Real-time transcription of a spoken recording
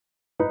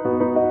In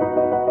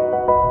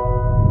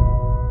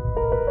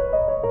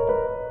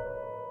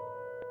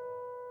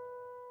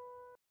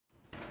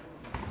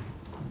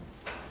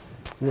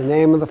the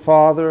name of the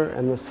Father,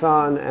 and the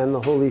Son, and the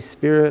Holy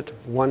Spirit,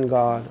 one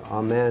God.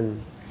 Amen.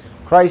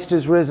 Christ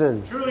is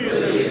risen. Truly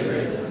is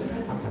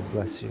risen. God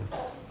bless you.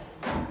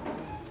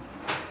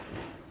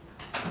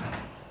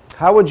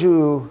 How would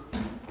you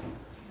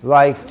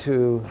like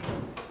to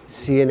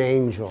see an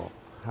angel?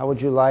 How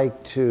would you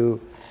like to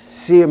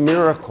see a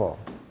miracle?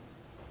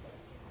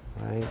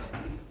 Right?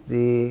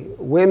 The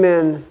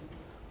women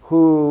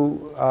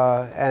who,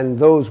 and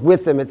those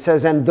with them, it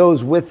says, and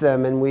those with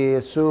them, and we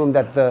assume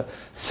that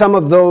some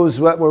of those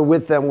that were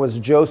with them was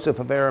Joseph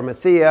of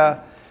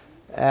Arimathea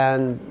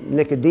and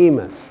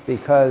Nicodemus,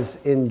 because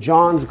in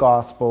John's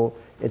Gospel,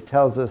 it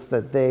tells us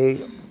that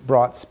they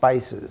brought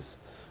spices.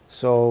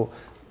 So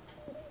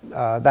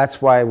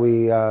that's why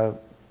you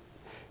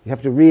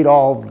have to read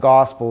all the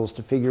Gospels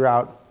to figure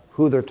out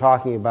who they're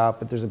talking about,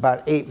 but there's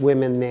about 8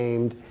 women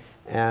named,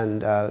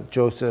 and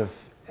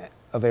Joseph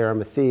of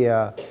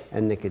Arimathea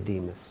and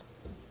Nicodemus.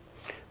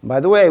 By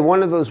the way,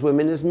 one of those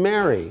women is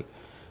Mary,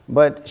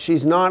 but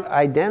she's not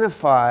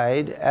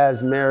identified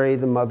as Mary,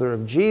 the mother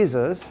of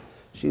Jesus.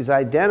 She's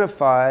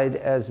identified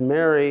as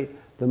Mary,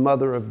 the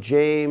mother of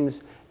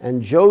James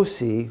and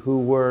Josie,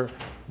 who were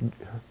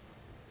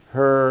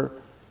her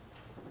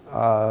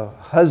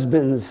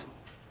husband's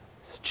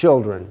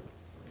children.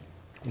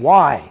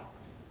 Why?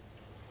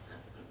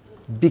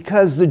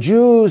 Because the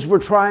Jews were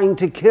trying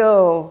to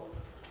kill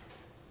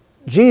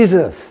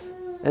Jesus,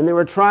 and they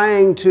were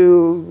trying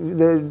to,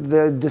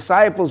 the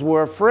disciples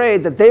were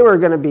afraid that they were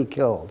going to be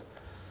killed.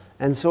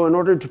 And so in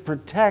order to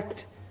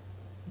protect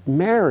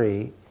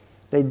Mary,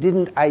 they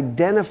didn't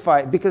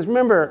identify, because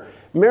remember,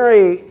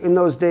 Mary in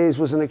those days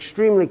was an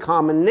extremely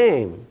common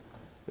name.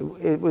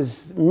 It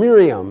was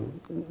Miriam,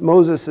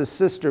 Moses'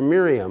 sister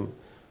Miriam,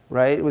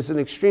 right? It was an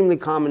extremely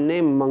common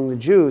name among the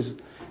Jews,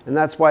 and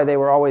that's why they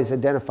were always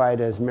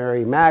identified as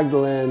Mary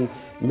Magdalene,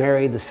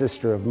 Mary the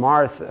sister of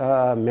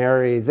Martha,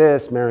 Mary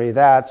this, Mary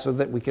that, so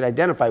that we could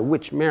identify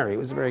which Mary. It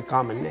was a very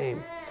common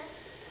name.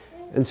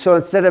 And so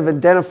instead of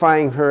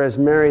identifying her as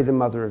Mary, the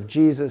mother of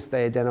Jesus,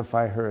 they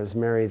identify her as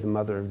Mary, the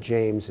mother of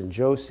James and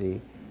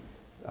Josie,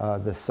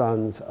 the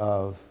sons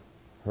of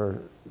her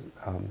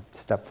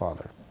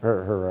stepfather,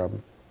 her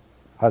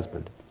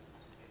husband.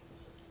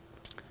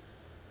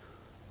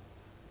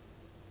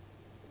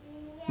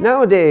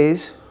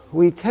 Nowadays,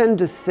 we tend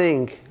to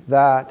think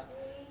that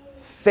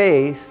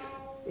faith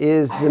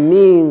is the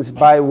means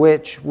by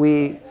which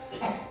we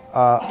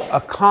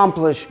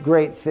accomplish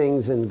great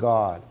things in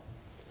God.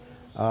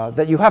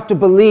 That you have to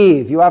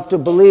believe. You have to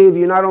believe.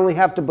 You not only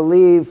have to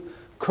believe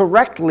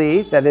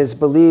correctly, that is,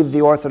 believe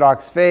the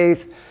Orthodox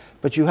faith,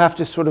 but you have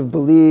to sort of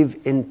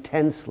believe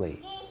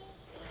intensely.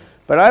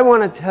 But I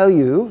want to tell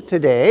you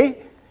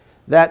today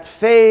that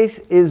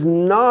faith is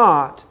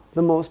not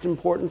the most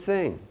important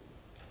thing.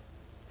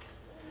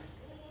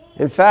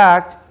 In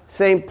fact,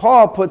 St.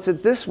 Paul puts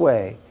it this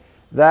way,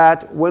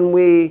 that when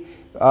we,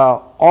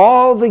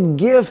 all the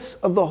gifts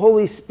of the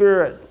Holy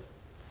Spirit,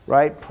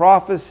 right,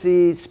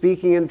 prophecy,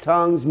 speaking in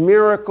tongues,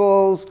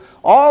 miracles,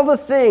 all the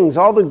things,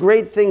 all the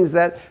great things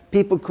that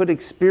people could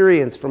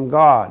experience from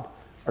God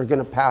are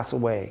going to pass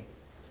away.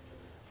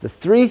 The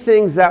 3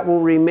 things that will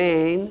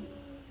remain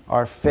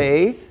are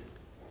faith,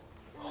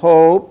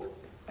 hope,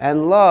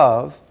 and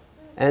love.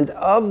 And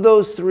of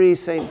those 3,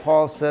 St.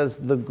 Paul says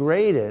the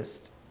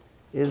greatest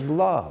is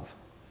love.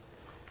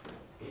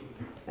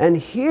 And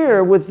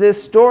here, with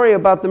this story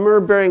about the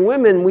myrrh-bearing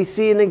women, we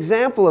see an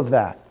example of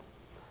that.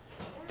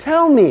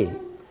 Tell me,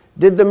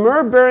 did the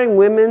myrrh-bearing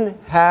women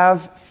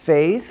have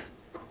faith?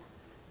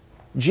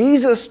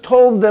 Jesus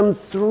told them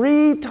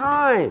 3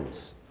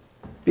 times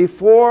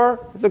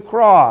before the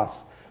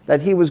cross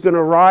that he was going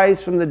to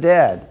rise from the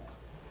dead.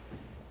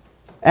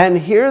 And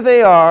here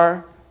they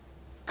are,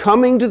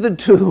 coming to the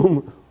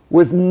tomb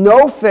with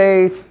no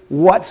faith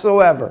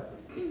whatsoever.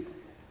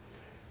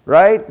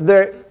 Right?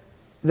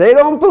 They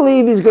don't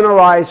believe he's going to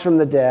rise from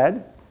the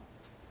dead.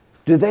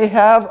 Do they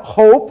have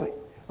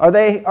hope? Are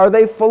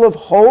they full of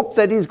hope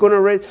that he's going to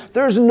rise?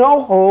 There's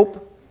no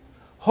hope.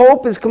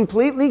 Hope is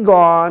completely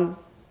gone.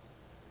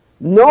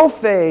 No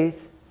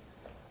faith.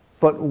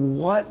 But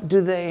what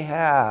do they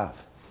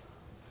have?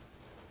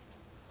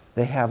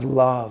 They have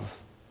love.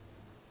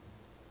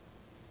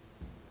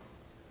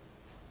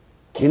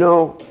 You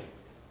know,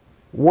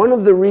 one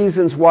of the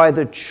reasons why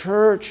the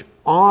church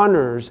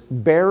honors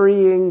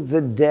burying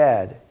the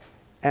dead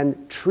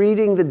and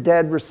treating the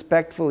dead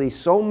respectfully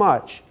so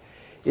much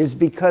is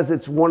because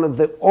it's one of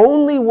the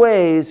only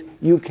ways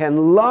you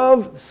can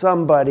love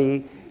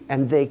somebody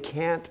and they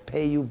can't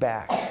pay you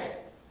back.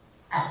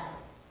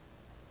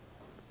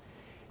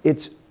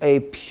 It's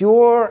a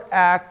pure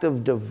act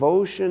of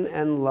devotion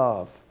and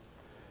love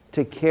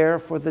to care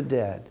for the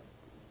dead.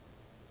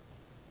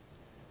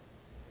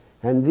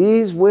 And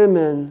these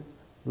women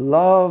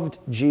loved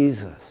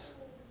Jesus.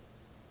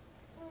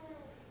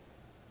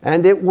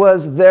 And it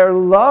was their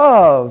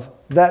love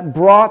that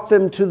brought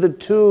them to the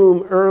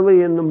tomb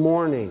early in the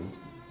morning.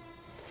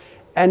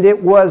 And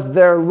it was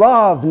their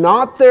love,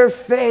 not their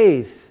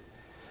faith,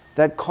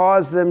 that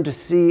caused them to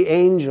see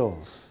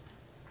angels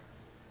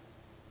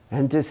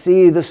and to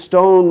see the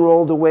stone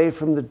rolled away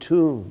from the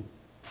tomb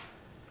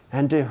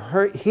and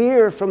to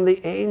hear from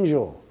the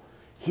angel,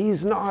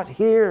 he's not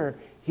here,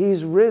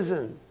 he's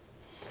risen.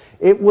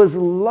 It was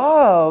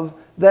love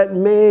that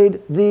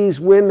made these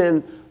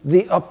women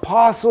the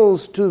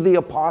apostles to the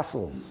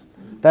apostles.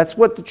 That's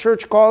what the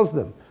church calls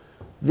them.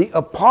 The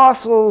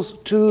apostles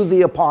to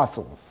the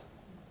apostles.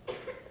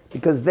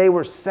 Because they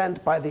were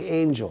sent by the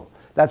angel.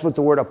 That's what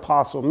the word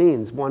apostle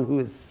means, one who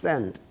is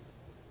sent.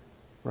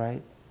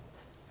 Right?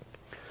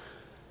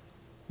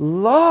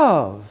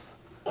 Love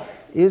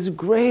is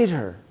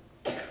greater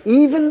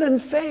even than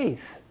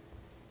faith.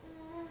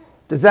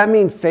 Does that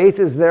mean faith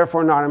is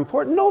therefore not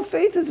important? No,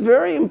 faith is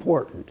very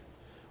important.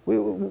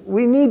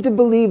 We need to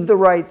believe the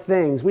right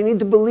things. We need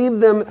to believe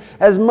them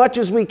as much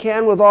as we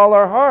can with all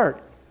our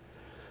heart.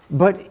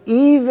 But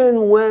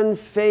even when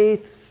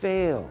faith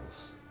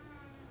fails,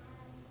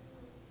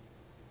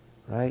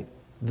 right,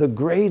 the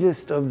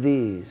greatest of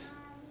these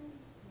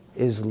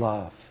is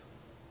love.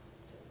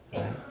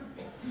 Right?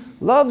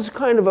 Love's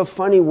kind of a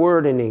funny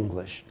word in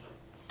English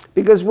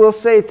because we'll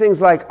say things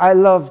like, I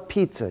love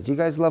pizza. Do you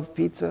guys love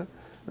pizza?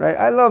 Right?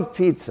 I love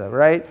pizza,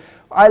 right?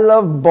 I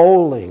love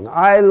bowling.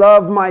 I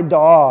love my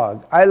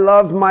dog. I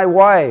love my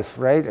wife,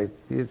 right?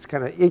 It's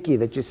kind of icky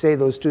that you say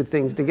those two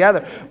things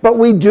together. But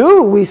we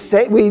do. We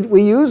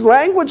use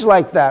language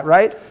like that,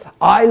 right?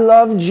 I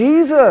love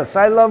Jesus.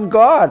 I love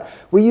God.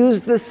 We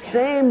use the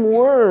same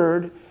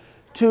word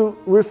to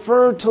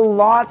refer to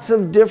lots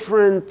of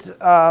different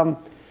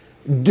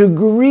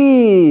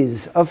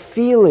degrees of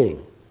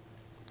feeling,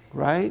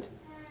 right?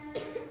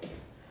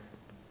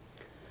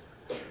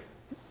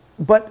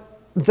 But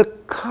the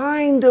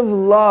kind of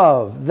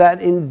love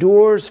that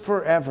endures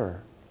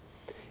forever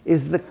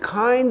is the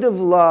kind of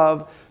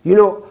love, you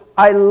know,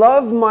 I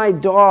love my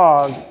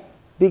dog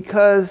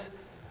because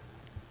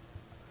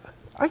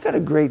I got a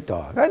great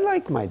dog. I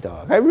like my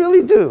dog. I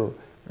really do,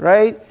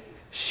 right?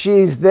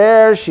 She's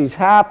there. She's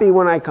happy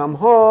when I come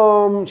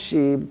home.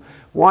 She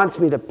wants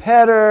me to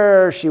pet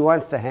her. She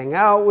wants to hang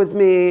out with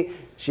me.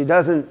 She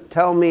doesn't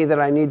tell me that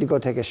I need to go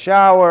take a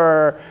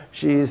shower.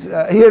 She's,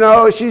 you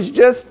know, she's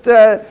just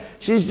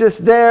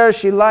there.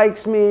 She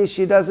likes me.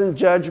 She doesn't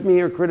judge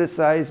me or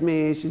criticize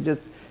me. She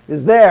just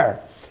is there,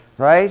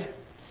 right?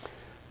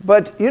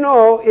 But, you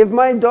know, if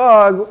my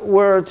dog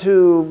were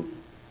to,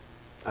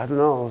 I don't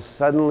know,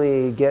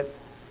 suddenly get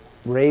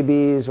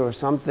rabies or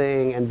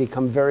something and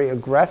become very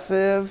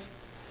aggressive,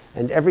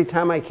 and every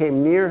time I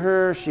came near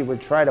her, she would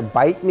try to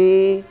bite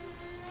me,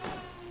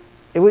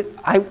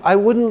 I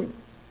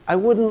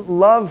wouldn't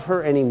love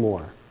her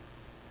anymore.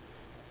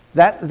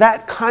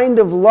 That kind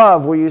of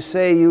love where you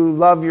say you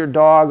love your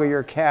dog or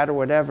your cat or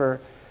whatever,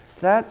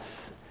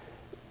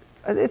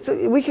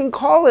 we can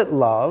call it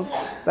love,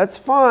 that's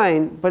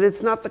fine, but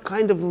it's not the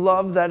kind of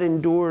love that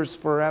endures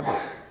forever.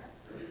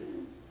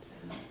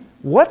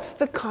 What's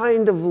the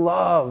kind of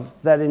love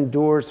that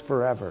endures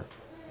forever?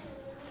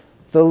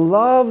 The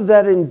love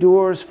that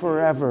endures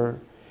forever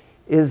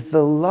is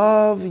the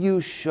love you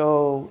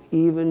show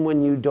even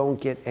when you don't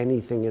get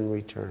anything in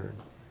return.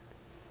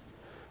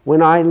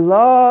 When I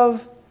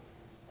love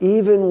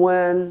even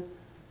when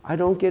I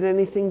don't get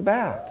anything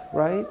back,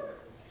 right?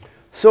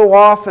 So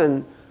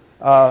often,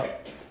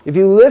 if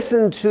you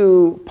listen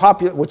to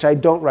popular, which I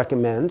don't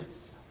recommend,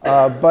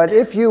 but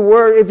if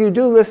you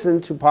do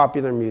listen to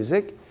popular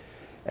music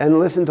and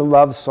listen to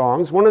love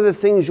songs, one of the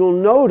things you'll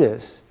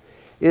notice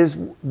is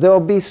there'll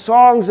be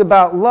songs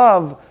about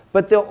love,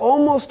 but they'll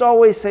almost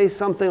always say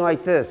something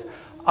like this: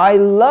 I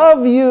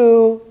love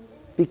you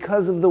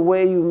because of the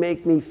way you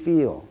make me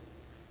feel,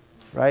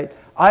 right?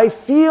 I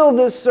feel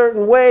this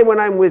certain way when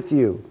I'm with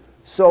you,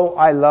 so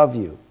I love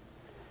you.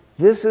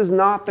 This is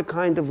not the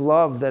kind of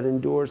love that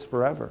endures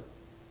forever.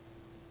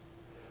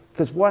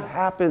 Because what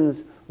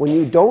happens when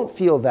you don't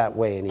feel that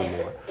way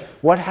anymore?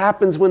 What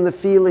happens when the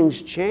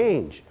feelings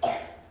change,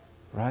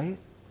 right?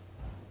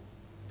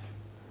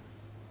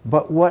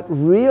 But what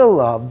real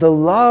love, the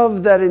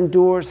love that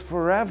endures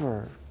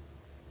forever,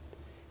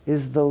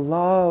 is the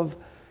love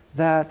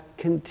that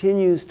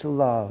continues to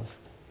love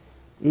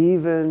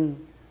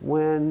even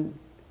when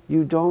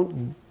you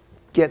don't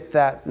get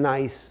that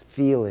nice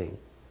feeling,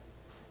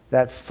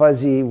 that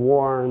fuzzy,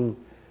 warm,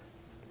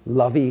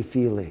 lovey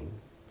feeling.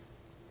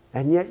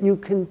 And yet you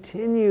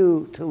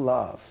continue to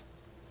love.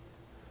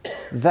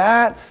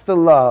 That's the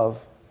love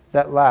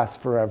that lasts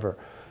forever.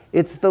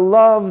 It's the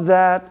love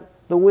that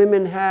the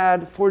women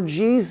had for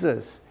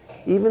Jesus,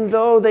 even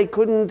though they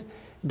couldn't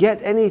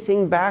get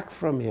anything back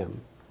from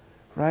him,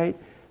 right?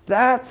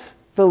 That's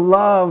the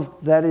love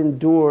that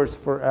endures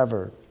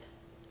forever.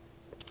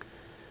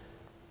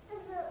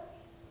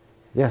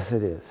 Yes,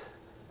 it is.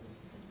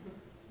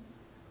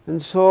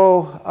 And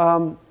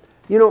so,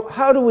 you know,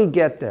 how do we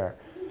get there?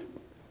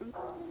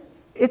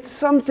 It's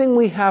something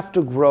we have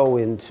to grow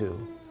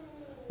into.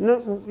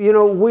 You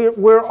know,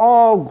 we're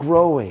all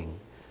growing.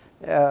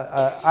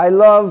 I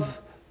love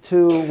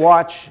to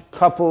watch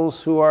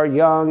couples who are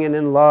young and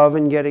in love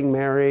and getting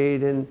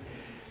married, and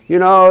you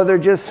know, they're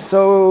just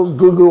so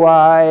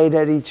goo-goo-eyed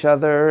at each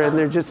other, and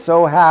they're just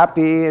so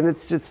happy, and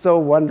it's just so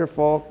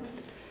wonderful.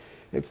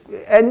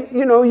 And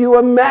you know, you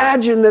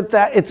imagine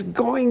that it's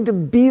going to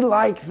be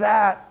like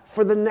that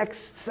for the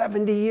next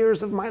 70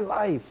 years of my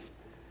life.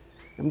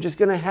 I'm just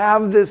going to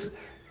have this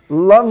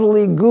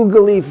lovely,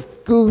 googly,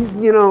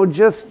 you know,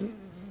 just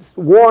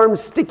warm,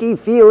 sticky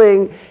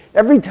feeling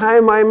every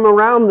time I'm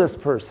around this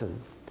person.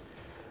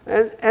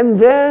 And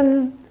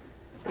then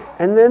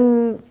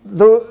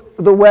the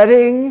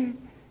wedding,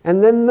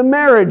 and then the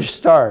marriage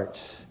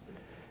starts.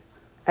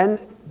 And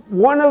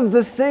one of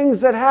the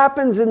things that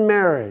happens in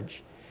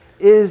marriage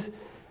is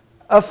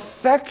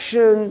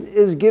affection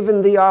is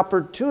given the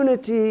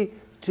opportunity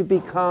to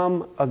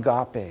become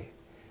agape.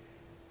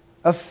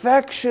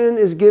 Affection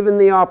is given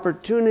the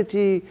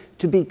opportunity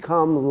to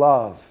become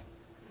love.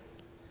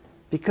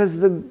 Because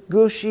the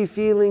gushy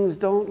feelings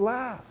don't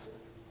last.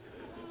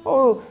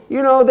 Oh,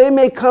 you know, they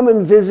may come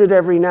and visit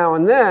every now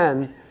and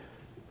then.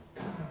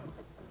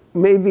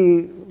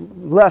 Maybe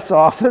less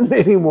often,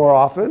 maybe more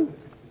often.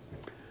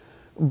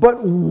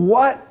 But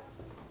what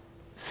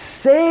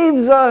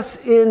saves us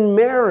in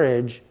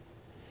marriage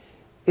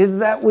is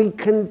that we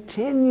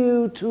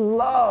continue to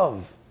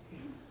love.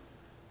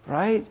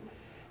 Right?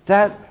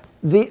 That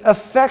the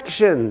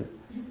affection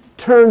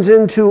turns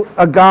into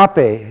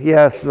agape.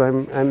 Yes,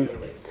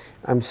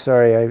 I'm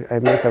sorry, I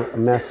make a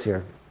mess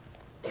here.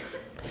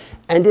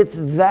 And it's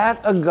that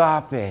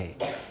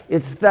agape,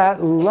 it's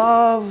that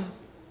love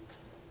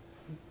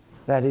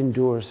that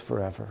endures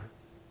forever.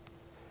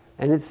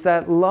 And it's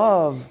that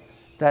love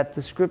that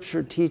the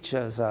Scripture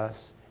teaches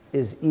us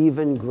is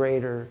even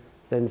greater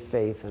than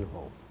faith and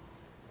hope.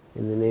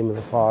 In the name of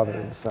the Father,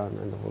 and the Son,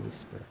 and the Holy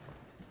Spirit.